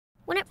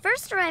it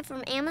first arrived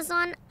from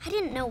Amazon, I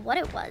didn't know what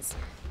it was.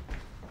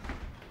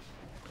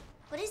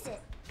 What is it?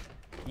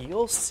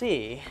 You'll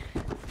see.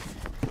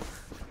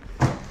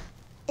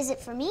 Is it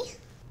for me?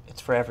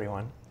 It's for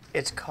everyone.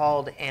 It's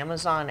called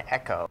Amazon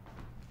Echo.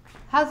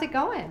 How's it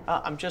going?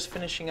 I'm just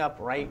finishing up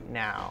right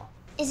now.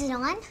 Is it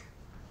on?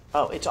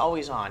 Oh, it's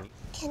always on.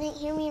 Can it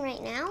hear me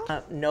right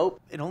now? Nope.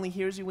 It only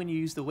hears you when you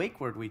use the wake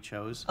word we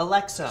chose.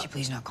 Alexa. Could you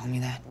please not call me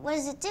that? What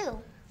does it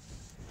do?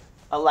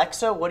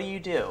 Alexa, what do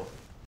you do?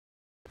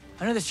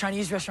 I know this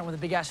Chinese restaurant with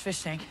a big-ass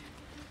fish tank.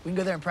 We can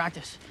go there and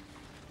practice.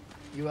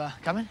 You,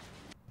 coming?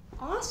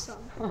 Awesome.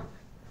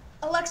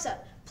 Alexa,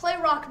 play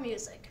rock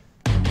music.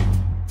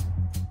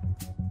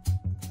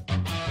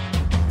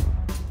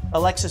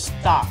 Alexa,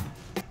 stop.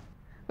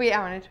 Wait, I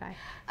want to try.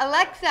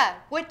 Alexa,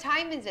 what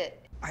time is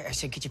it? I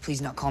said, could you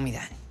please not call me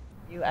that?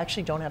 You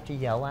actually don't have to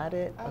yell at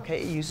it,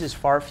 okay? It uses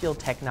far-field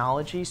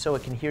technology, so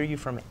it can hear you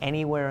from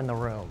anywhere in the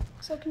room.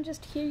 So it can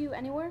just hear you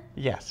anywhere?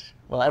 Yes.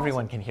 Well,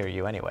 everyone can hear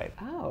you anyway.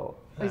 Oh,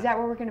 is that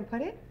where we're going to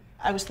put it?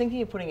 I was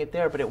thinking of putting it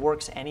there, but it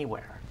works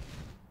anywhere.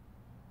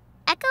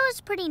 Echo is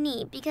pretty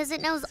neat because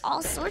it knows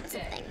all sorts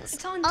of things.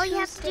 It's on All you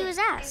have to Tuesday. do is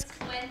ask.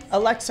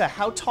 Alexa,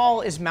 how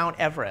tall is Mount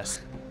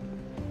Everest?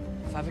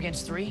 5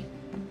 against 3?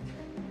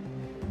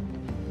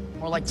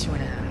 More like 2.5.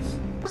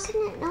 How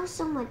can it know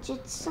so much?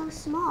 It's so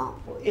small.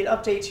 It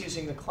updates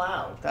using the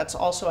cloud. That's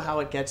also how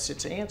it gets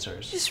its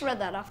answers. Just read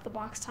that off the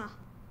box, huh?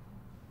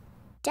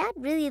 Dad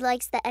really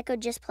likes that Echo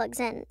just plugs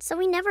in, so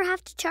we never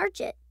have to charge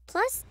it.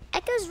 Plus,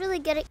 Echo's really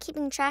good at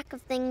keeping track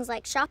of things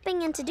like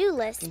shopping and to-do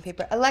lists.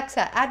 Paper.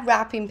 Alexa, add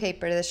wrapping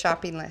paper to the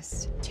shopping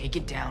list. Take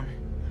it down,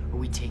 or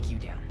we take you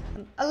down.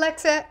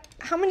 Alexa,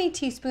 how many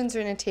teaspoons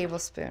are in a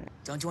tablespoon?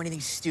 Don't do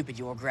anything stupid,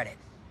 you'll regret it.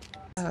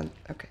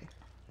 Okay.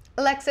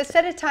 Alexa,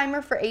 set a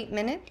timer for 8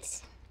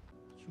 minutes.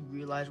 You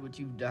realize what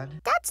you've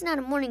done? Dad's not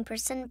a morning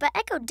person, but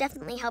Echo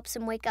definitely helps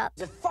him wake up.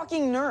 He's a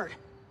fucking nerd.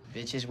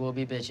 Bitches will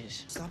be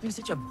bitches. Stop being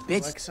such a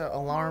bitch. Alexa,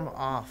 alarm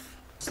off.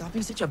 Stop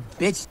being such a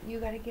bitch. You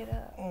gotta get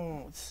up.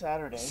 It's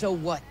Saturday. So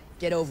what?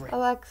 Get over it.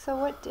 Alexa,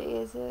 what day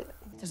is it?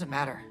 It doesn't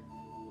matter.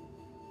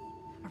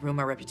 I ruined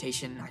my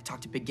reputation, I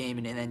talked a big game,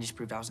 and then just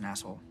proved I was an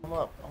asshole. I'm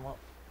up.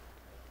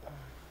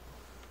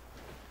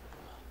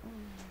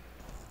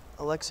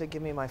 Alexa,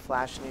 give me my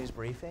flash news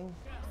briefing.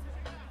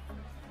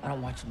 I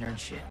don't watch nerd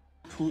shit.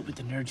 Pull it with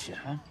the nerd shit,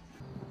 huh?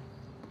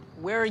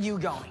 Where are you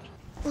going?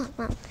 Mom,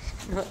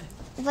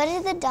 what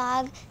did the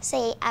dog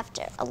say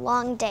after a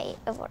long day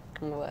of work?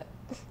 What?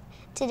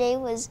 Today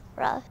was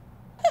rough.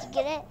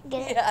 Get it?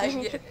 Get it? Yeah, I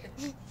get it.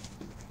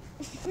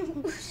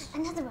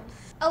 Another one.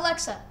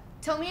 Alexa,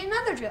 tell me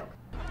another joke.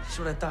 That's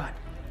what I thought.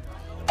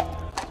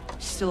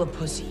 Still a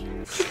pussy.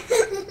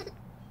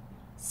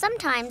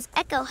 Sometimes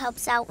Echo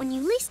helps out when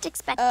you least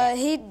expect it.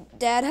 Hey,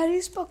 Dad, how do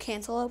you spell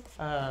cantaloupe?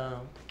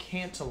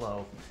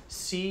 Cantaloupe.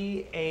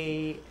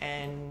 C-A-N-T...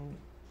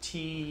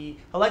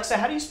 Alexa,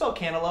 how do you spell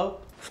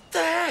cantaloupe? What the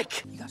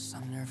heck? You got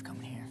some nerve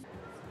coming here.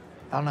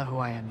 I don't know who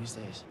I am these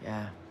days.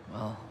 Yeah,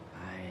 well,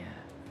 I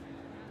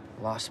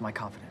lost my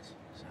confidence,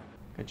 so.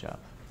 Good job.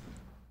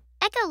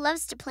 Echo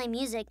loves to play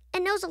music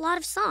and knows a lot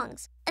of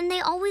songs, and they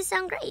always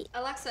sound great.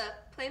 Alexa,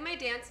 play my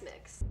dance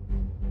mix.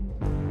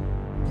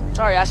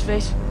 Sorry, ass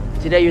face.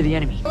 Today you're the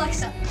enemy.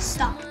 Alexa,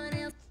 stop.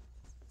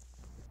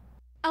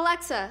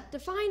 Alexa,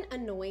 define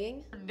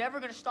annoying. You're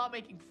never gonna stop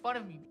making fun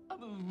of me.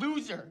 I'm a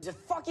loser. He's a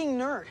fucking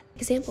nerd.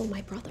 Example,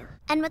 my brother.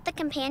 And with the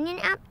companion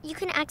app, you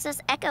can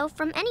access Echo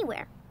from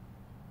anywhere.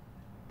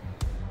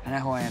 I know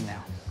who I am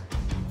now.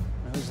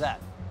 Who's that?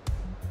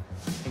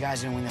 The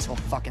guy's gonna win this whole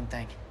fucking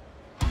thing.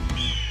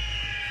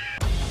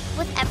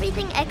 With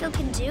everything Echo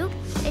can do,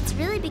 it's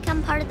really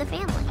become part of the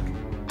family.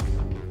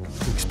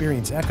 To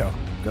experience Echo,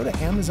 go to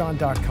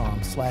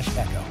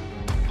Amazon.com/Echo.